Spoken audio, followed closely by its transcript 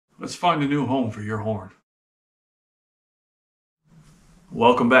Let's find a new home for your horn.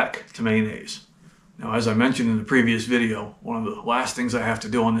 Welcome back to Mayonnaise. Now, as I mentioned in the previous video, one of the last things I have to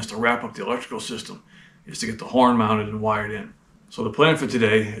do on this to wrap up the electrical system is to get the horn mounted and wired in. So the plan for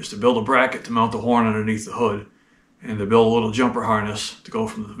today is to build a bracket to mount the horn underneath the hood and to build a little jumper harness to go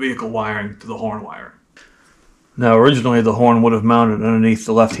from the vehicle wiring to the horn wiring. Now, originally the horn would have mounted underneath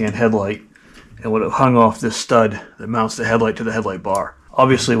the left-hand headlight and would have hung off this stud that mounts the headlight to the headlight bar.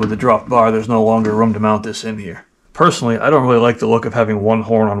 Obviously, with the dropped bar, there's no longer room to mount this in here. Personally, I don't really like the look of having one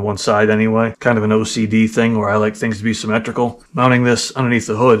horn on one side anyway. Kind of an OCD thing where I like things to be symmetrical. Mounting this underneath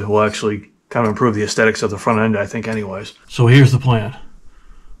the hood will actually kind of improve the aesthetics of the front end, I think, anyways. So here's the plan.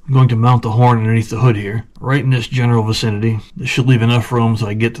 I'm going to mount the horn underneath the hood here, right in this general vicinity. This should leave enough room so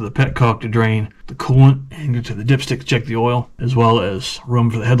I get to the petcock to drain the coolant and get to the dipstick to check the oil, as well as room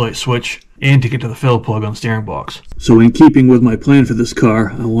for the headlight switch and to get to the fill plug on the steering box. So in keeping with my plan for this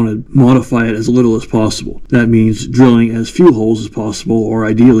car, I want to modify it as little as possible. That means drilling as few holes as possible, or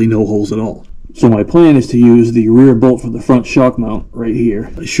ideally no holes at all. So my plan is to use the rear bolt for the front shock mount right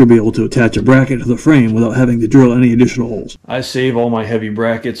here. I should be able to attach a bracket to the frame without having to drill any additional holes. I save all my heavy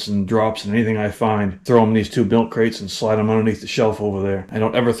brackets and drops and anything I find, throw them in these two milk crates and slide them underneath the shelf over there. I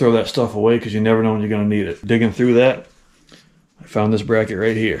don't ever throw that stuff away because you never know when you're going to need it. Digging through that, I found this bracket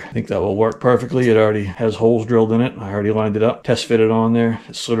right here. I think that will work perfectly. It already has holes drilled in it. I already lined it up, test fitted on there.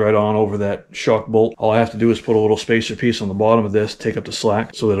 It slid right on over that shock bolt. All I have to do is put a little spacer piece on the bottom of this, take up the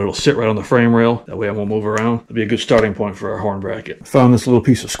slack so that it'll sit right on the frame rail. That way I won't move around. It'll be a good starting point for our horn bracket. I found this little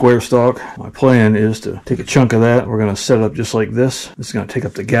piece of square stock. My plan is to take a chunk of that. We're going to set it up just like this. This is going to take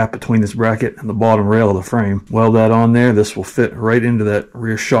up the gap between this bracket and the bottom rail of the frame. Weld that on there. This will fit right into that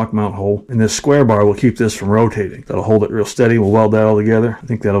rear shock mount hole. And this square bar will keep this from rotating. That'll hold it real steady. We'll weld that all together. I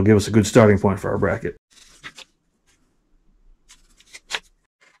think that'll give us a good starting point for our bracket.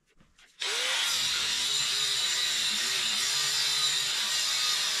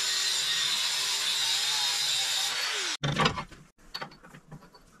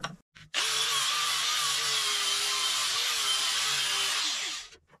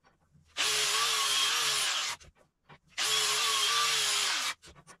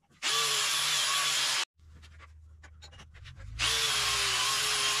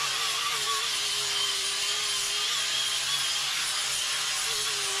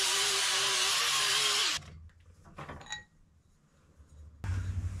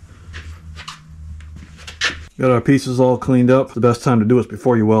 Got our pieces all cleaned up. The best time to do it is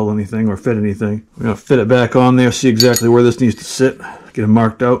before you weld anything or fit anything. We're going to fit it back on there, see exactly where this needs to sit, get it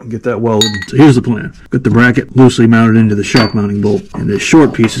marked out, and get that welded. So here's the plan. Got the bracket loosely mounted into the shock mounting bolt, and this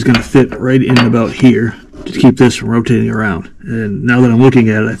short piece is going to fit right in about here to keep this from rotating around. And now that I'm looking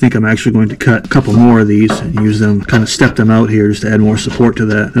at it, I think I'm actually going to cut a couple more of these and use them, kind of step them out here just to add more support to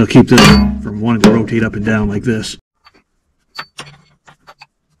that. It'll keep this from wanting to rotate up and down like this.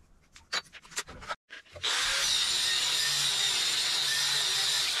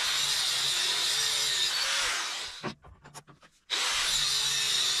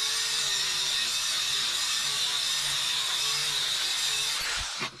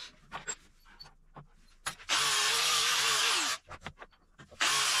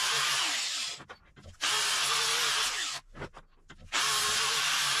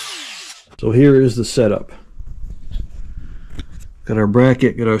 So here is the setup. Got our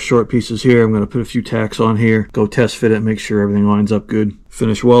bracket, got our short pieces here. I'm going to put a few tacks on here, go test fit it, make sure everything lines up good.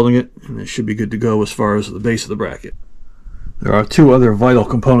 Finish welding it, and it should be good to go as far as the base of the bracket. There are two other vital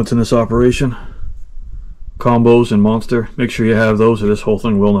components in this operation. Combos and Monster. Make sure you have those or this whole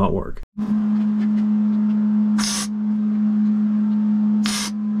thing will not work.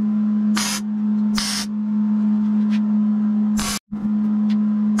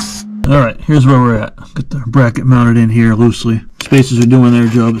 Alright, here's where we're at. Got the bracket mounted in here loosely. Spacers are doing their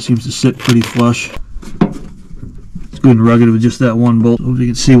job. It seems to sit pretty flush. It's good and rugged with just that one bolt. Hope you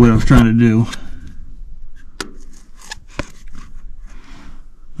can see what I was trying to do.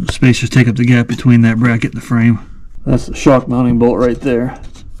 The spacers take up the gap between that bracket and the frame. That's the shock mounting bolt right there.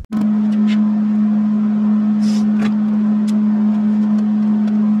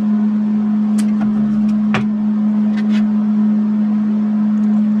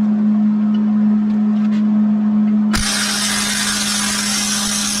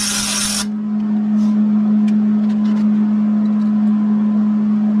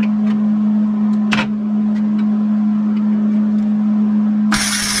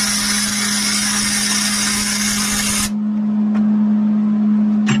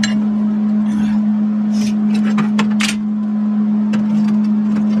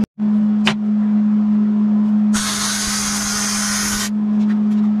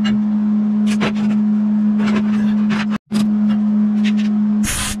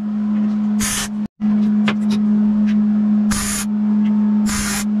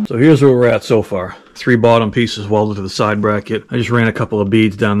 So here's where we're at so far. 3 bottom pieces welded to the side bracket. I just ran a couple of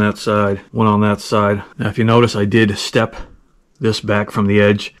beads down that side, one on that side. Now if you notice, I did step this back from the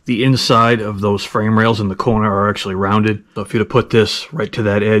edge. The inside of those frame rails in the corner are actually rounded. So if you'd have put this right to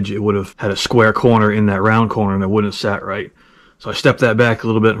that edge, it would have had a square corner in that round corner and it wouldn't have sat right. So I stepped that back a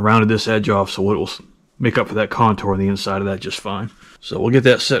little bit and rounded this edge off so it will make up for that contour on the inside of that just fine. So we'll get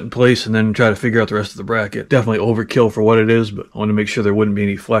that set in place and then try to figure out the rest of the bracket. Definitely overkill for what it is, but I want to make sure there wouldn't be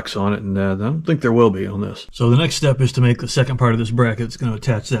any flex on it, and I don't think there will be on this. So the next step is to make the second part of this bracket. It's going to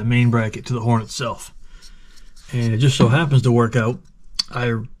attach that main bracket to the horn itself. And it just so happens to work out.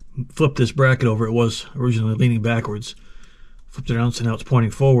 I flipped this bracket over. It was originally leaning backwards. Flipped it around so now it's pointing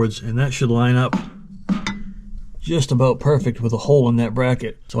forwards, and that should line up just about perfect with a hole in that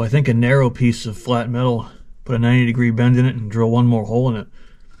bracket. So I think a narrow piece of flat metal, put a 90-degree bend in it and drill one more hole in it.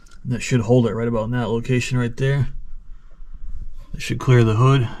 And that should hold it right about in that location right there. That should clear the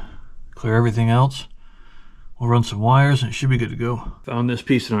hood, clear everything else. We'll run some wires and it should be good to go. Found this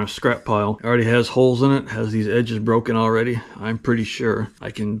piece in our scrap pile. It already has holes in it, has these edges broken already. I'm pretty sure I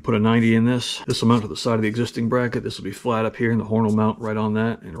can put a 90 in this. This will mount to the side of the existing bracket. This will be flat up here and the horn will mount right on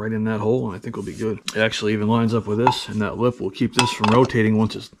that and right in that hole, and I think we'll be good. It actually even lines up with this, and that lip will keep this from rotating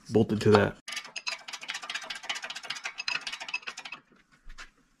once it's bolted to that.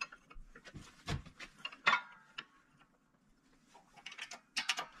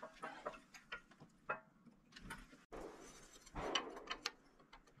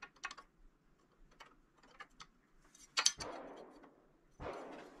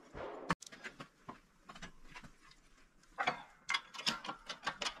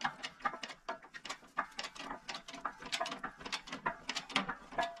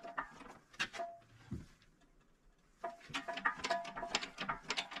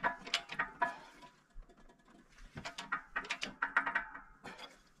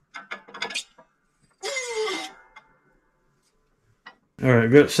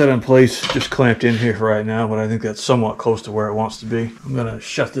 Alright, got it set in place, just clamped in here for right now, but I think that's somewhat close to where it wants to be. I'm going to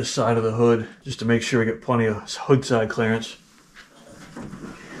shut this side of the hood just to make sure we get plenty of hood side clearance.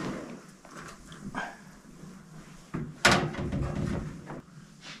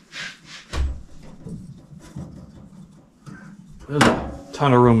 There's a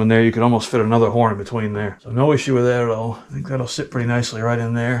ton of room in there. You could almost fit another horn in between there. So no issue with that at all. I think that'll sit pretty nicely right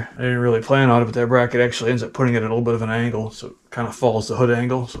in there. I didn't really plan on it, but that bracket actually ends up putting it at a little bit of an angle, so it kind of follows the hood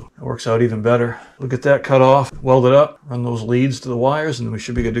angle, so it works out even better. We'll get that cut off, weld it up, run those leads to the wires, and then we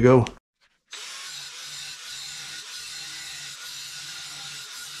should be good to go.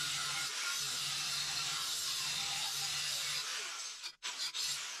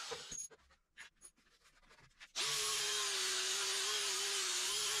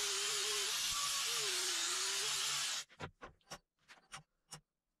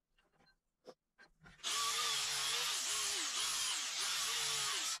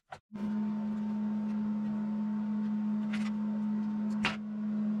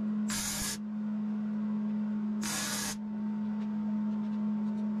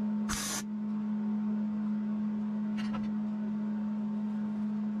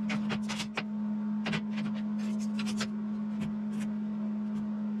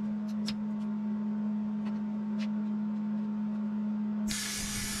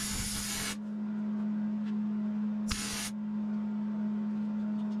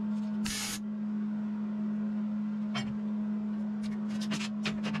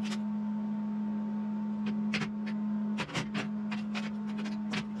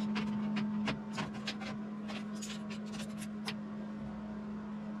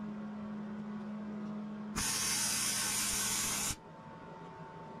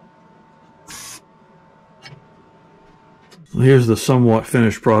 Well, here's the somewhat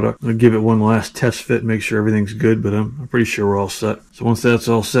finished product. I'll give it one last test fit, make sure everything's good, but I'm pretty sure we're all set. So once that's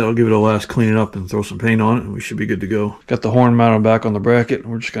all set, I'll give it a last clean it up and throw some paint on it, and we should be good to go. Got the horn mounted back on the bracket,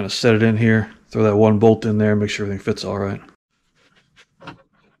 and we're just going to set it in here, throw that one bolt in there, make sure everything fits all right.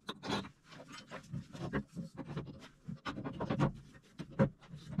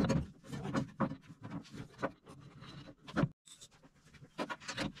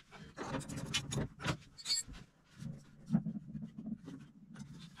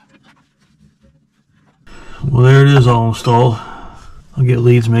 Well, there it is, all installed. I'll get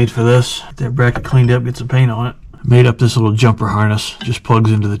leads made for this. Get that bracket cleaned up, get some paint on it. Made up this little jumper harness. Just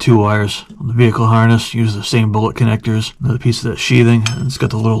plugs into the 2 wires on the vehicle harness. Use the same bullet connectors. Another piece of that sheathing. And it's got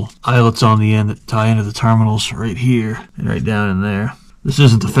the little eyelets on the end that tie into the terminals right here and right down in there. This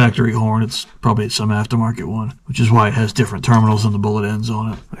isn't the factory horn, it's probably some aftermarket one, which is why it has different terminals and the bullet ends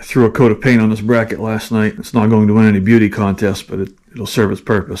on it. I threw a coat of paint on this bracket last night. It's not going to win any beauty contest, but it it'll serve its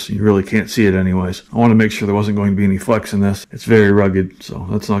purpose. You really can't see it anyways. I want to make sure there wasn't going to be any flex in this. It's very rugged, so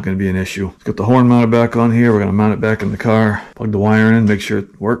that's not going to be an issue. Let's get the horn mounted back on here. We're going to mount it back in the car, plug the wire in, make sure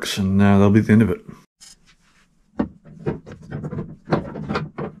it works, and that'll be the end of it.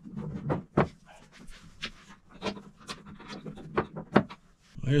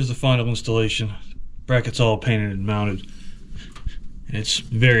 Here's the final installation. Bracket's all painted and mounted. And it's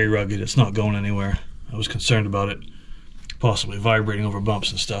very rugged. It's not going anywhere. I was concerned about it possibly vibrating over bumps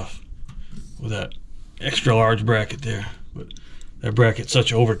and stuff with that extra large bracket there. But that bracket's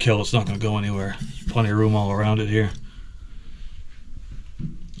such overkill, it's not going to go anywhere. There's plenty of room all around it here.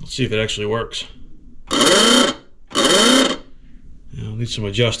 Let's see if it actually works. It'll need some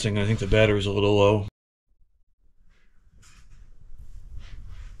adjusting. I think the battery's a little low.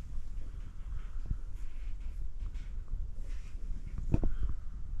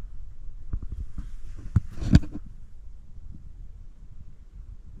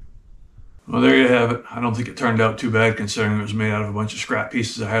 Well, there you have it. I don't think it turned out too bad considering it was made out of a bunch of scrap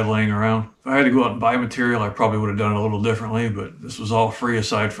pieces I had laying around. If I had to go out and buy material, I probably would have done it a little differently, but this was all free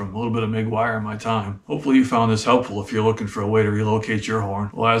aside from a little bit of MIG wire in my time. Hopefully you found this helpful if you're looking for a way to relocate your horn.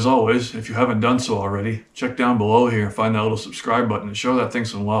 Well, as always, if you haven't done so already, check down below here and find that little subscribe button and show that thing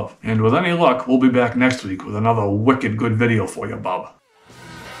some love. And with any luck, we'll be back next week with another wicked good video for you, bub.